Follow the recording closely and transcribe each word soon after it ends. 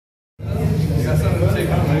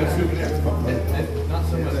like a souvenir. And not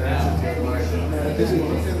so much now. This is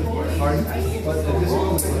hard. But this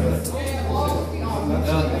one is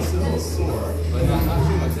it's still sore, but not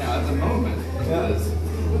too much now. At the moment, it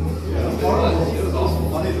was awful.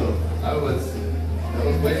 Funny though. I was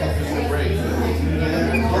waiting for some break.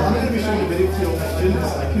 Well, I'm going to be showing a video to you on my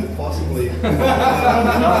goodness. I couldn't possibly. I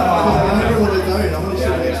never want to go in. I'm going to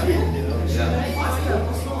show it next week. You know? Yeah.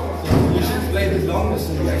 You should play the longest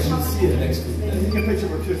so you actually see it next week. And you can picture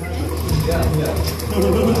what you're talking about.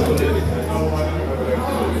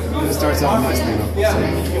 It starts out nicely enough. Yeah.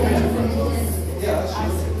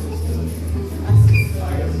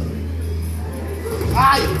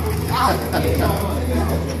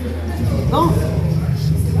 No.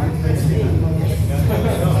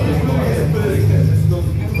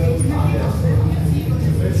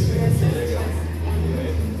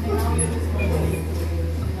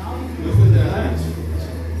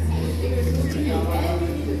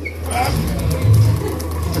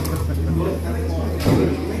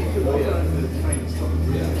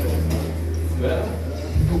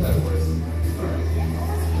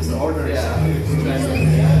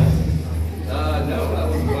 No, that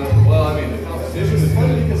wasn't fun. Well, I mean, the competition was fun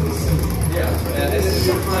because it's, yeah, and it's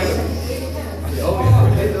just kind of, oh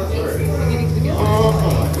yeah, it does work.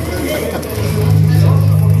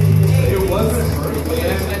 It wasn't perfect,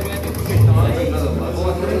 and then it kicked on to another level,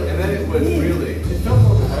 and then it was really, it felt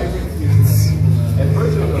more vibrant. At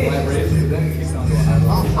first it was a vibration, then it kicked on to a high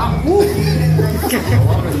level.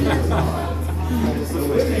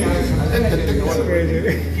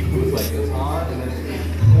 It was like, it was on, and then it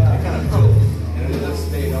kind of built, and it just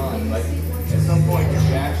stayed on. Like, at some point, your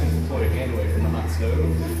reaction is to pull your hand away from the hot stove.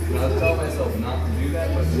 And I was telling myself not to do that,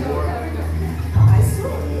 but the more,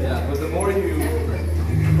 but the more you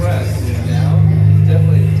press down, it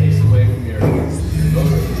definitely takes away from your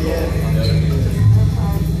motor control on the other hand.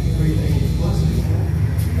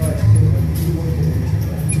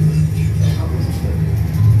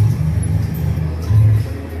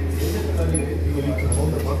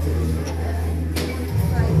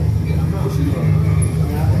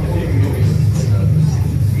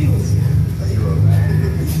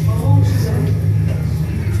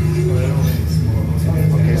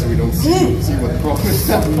 Okay, so we don't see what the problem is.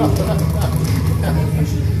 I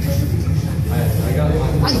got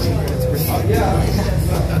one. Yeah.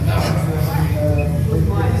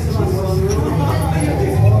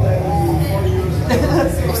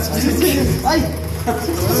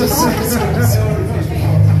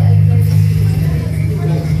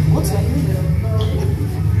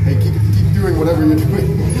 Hey, keep doing whatever you're doing.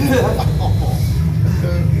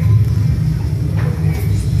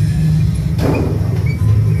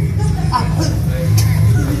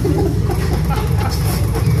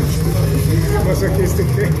 Masochistic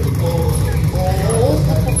thing.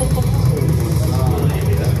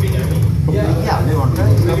 Yeah, they want to.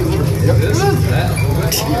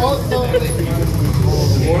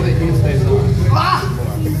 The more the heat stays on.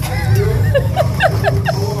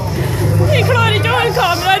 Jeg klarer ikke å holde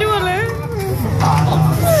kameraet rolig.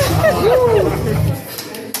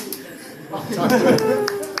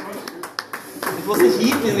 It was a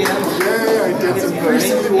heat in the end. Yeah, I did some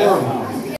crazy warm.